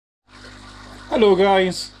Hello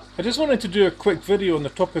guys, I just wanted to do a quick video on the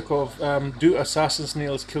topic of do assassin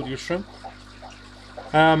snails kill your shrimp?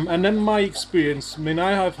 And in my experience, I mean,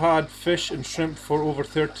 I have had fish and shrimp for over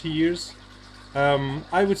 30 years.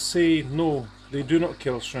 I would say no, they do not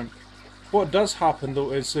kill shrimp. What does happen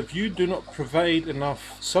though is if you do not provide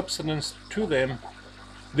enough subsistence to them,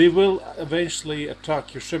 they will eventually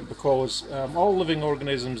attack your shrimp because all living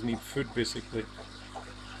organisms need food basically.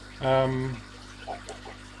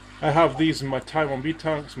 I have these in my Taiwan B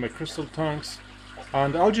tanks, my crystal tanks,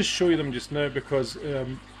 and I'll just show you them just now because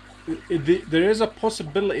there is a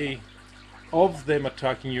possibility of them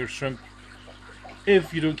attacking your shrimp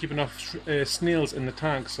if you don't keep enough snails in the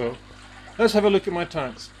tank. So let's have a look at my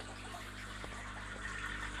tanks.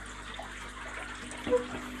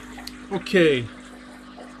 Okay,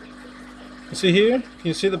 you see here, can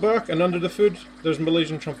you see the back, and under the food there's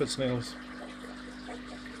Malaysian trumpet snails.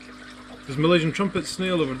 There's Malaysian trumpet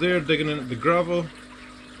snail over there digging in at the gravel.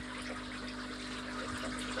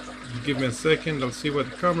 Give me a second, I'll see why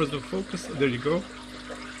the camera's not focused. There you go.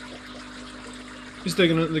 He's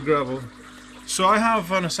digging into the gravel. So I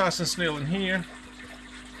have an assassin snail in here,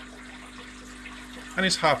 and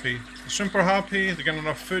he's happy. The shrimp are happy, they're getting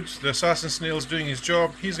enough food. The assassin snail's doing his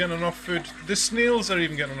job, he's getting enough food. The snails are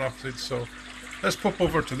even getting enough food. So let's pop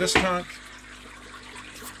over to this tank.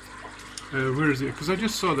 Where is he? Because I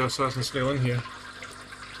just saw the assassin snail in here.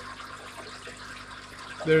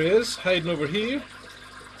 There he is, hiding over here.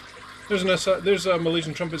 There's a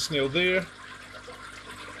Malaysian trumpet snail there.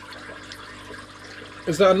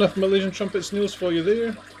 Is that enough Malaysian trumpet snails for you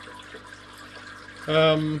there?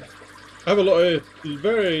 I have a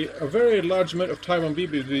very large amount of Taiwan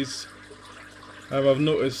BBs I've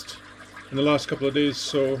noticed in the last couple of days,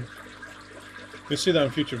 so you'll see that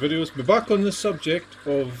in future videos. But back on the subject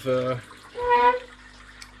of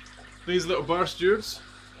these little bar stewards.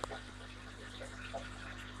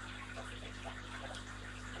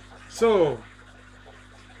 So,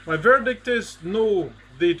 my verdict is no,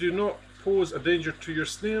 they do not pose a danger to your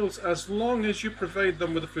snails as long as you provide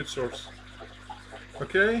them with a food source.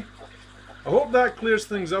 Okay? I hope that clears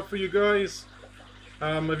things up for you guys.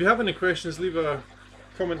 If you have any questions, leave a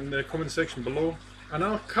comment in the comment section below, and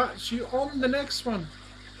I'll catch you on the next one.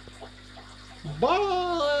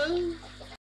 Bye!